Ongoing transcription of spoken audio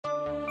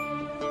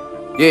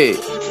Yeah.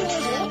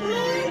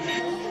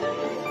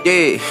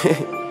 Yeah.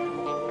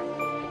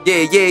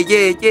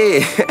 Yeah.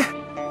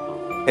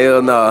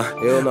 Hell nah.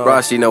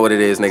 Ross, you know what it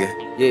is, nigga.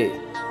 Yeah.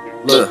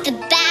 Look. Get the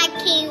bag,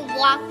 king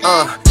walk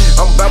up.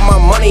 I'm about my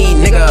money,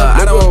 nigga.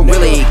 I don't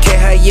really care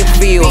how you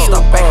feel.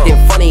 Stop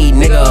acting funny,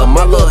 nigga.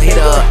 My little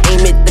hitter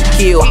aim it to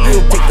kill.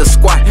 Take the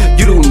squat,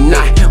 you do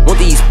not want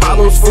these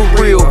problems for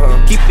real.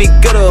 Keep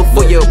it gutter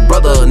for your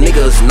brother,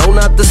 niggas know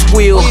not to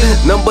squeal.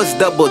 Numbers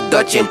double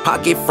dutching,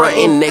 pocket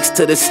frontin' next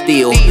to the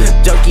steel.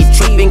 Junkie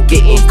tripping,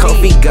 getting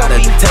comfy,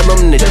 gotta tell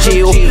them to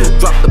chill.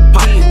 Drop the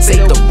pot,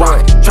 save the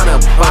rock, tryna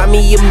buy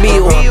me a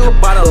meal.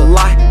 Bought a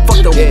lot,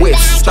 fuck the whip,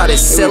 started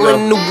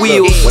selling the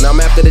wheels. When I'm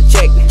after the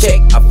check,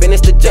 I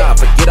finish the job,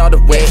 forget all the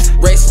rest.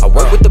 I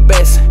work with the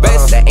best.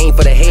 That ain't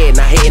for the head,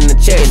 not hitting the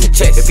chest.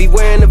 If he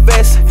wearing the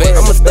vest,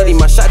 I'ma study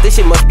my shot, this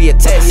shit must be a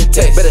test.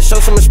 Better show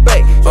some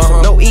respect.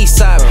 No east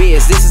side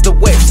biz, this is the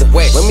west.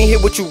 Let me hear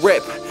what you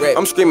rep.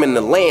 I'm screaming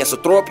the land, so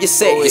throw up your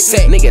set.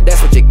 Nigga,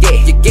 that's what you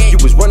get. You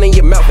was running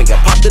your mouth and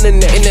got popped in the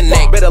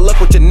neck. Better luck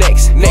with your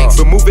next.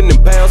 Been moving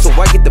them pounds, so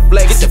I get the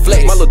flex.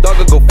 My little dog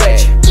will go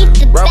fetch.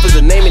 Ralph is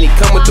the name and he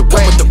come with the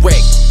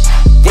wreck.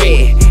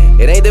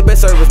 Yeah, it ain't the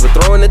best service, but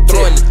throwing the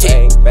tip.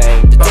 Bang.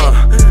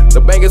 The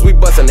bangers we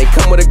bustin', they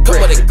come with a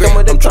grip.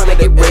 I'm tryna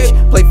get rich,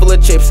 plate full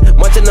of chips.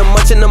 Munching them.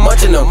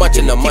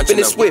 Keeping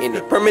it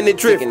swift, permanent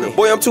drift.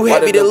 Boy, I'm too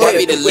happy to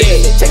live.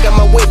 Check out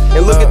my whip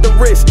and look at the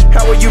wrist.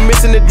 How are you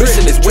missing the drip?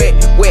 It's wet.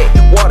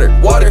 Water.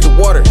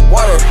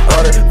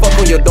 Fuck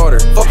on your daughter.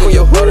 Fuck on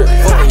your daughter.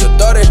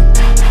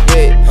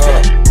 Yeah.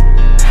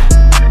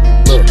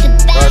 Look,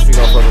 watch we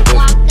gon' fuck with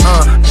this.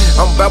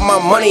 I'm about my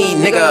money,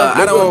 nigga.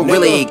 I don't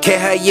really care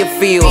how you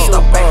feel.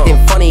 Stop acting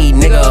funny,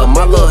 nigga.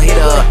 My little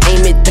hitter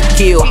aim it to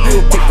kill.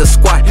 Take the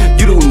squat,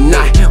 you do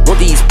not want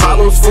these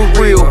problems for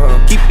real.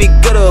 Keep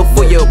it gutter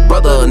for your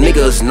brother,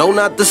 niggas know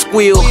not to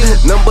squeal.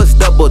 Numbers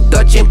double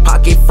dutching,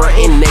 pocket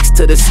frontin' next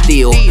to the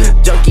steel.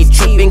 Junkie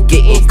tripping,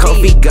 getting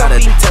comfy, gotta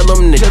tell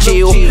them to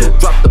chill.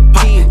 Drop the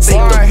pot,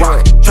 save the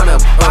rock, tryna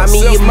buy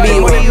me a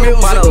meal.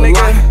 Bought a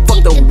lot,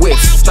 fuck the whip,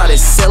 started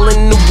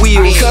selling the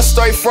wheels. Cut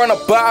straight from the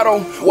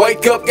bottom,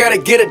 wake up, gotta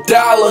get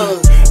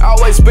 $1.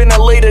 Always been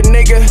a leader,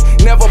 nigga,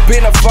 never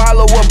been a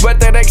follower. But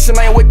that action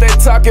ain't with that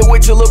talking,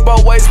 with you look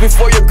both ways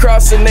before you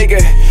cross a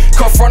nigga.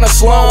 Come from the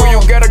slum where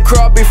you gotta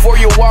crawl before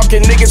you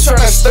walking. Niggas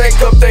tryna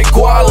stack up that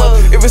guala.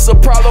 If it's a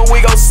problem,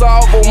 we gon'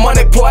 solve it.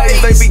 Money plays,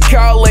 they be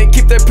calling.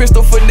 Keep that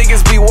pistol for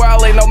niggas be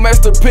wildin'. No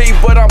Master P,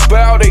 but I'm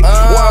bout it.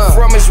 Where I'm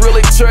from is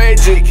really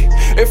tragic.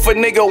 If a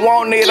nigga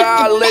want it,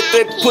 I'll let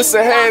that pussy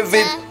have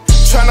it.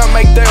 Tryna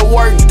make that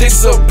work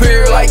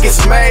disappear like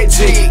it's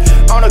magic.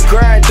 On the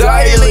grind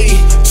daily,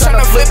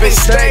 tryna flip and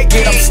stack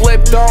it. I'm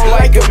slipped on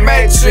like a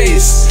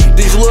mattress.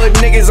 These little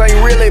niggas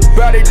ain't really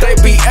bout it, they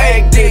be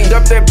acting.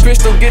 Dump that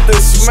pistol, get the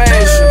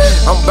smash.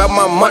 I'm about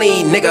my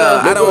money,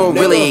 nigga. I don't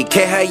really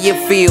care how you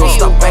feel.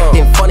 Stop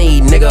acting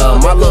funny, nigga.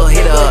 My little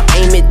hitter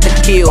aim it to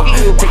kill.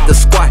 Take the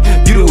squat,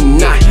 you do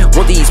not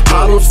want these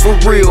problems for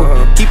real.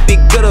 Keep it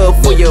gutter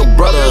for your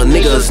brother,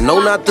 niggas know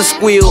not to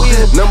squeal.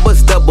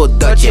 Numbers double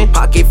dutching,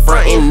 pocket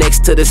frontin'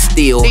 next to the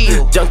steel.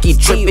 Junkie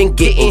tripping,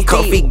 getting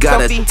comfy,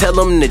 gotta tell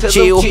them to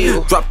chill.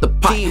 Drop the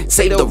pot,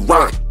 save the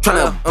rock,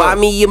 tryna buy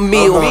me a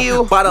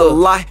meal. Bought a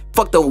lot,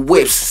 fuck the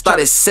whips,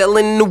 started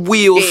selling the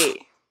wheels.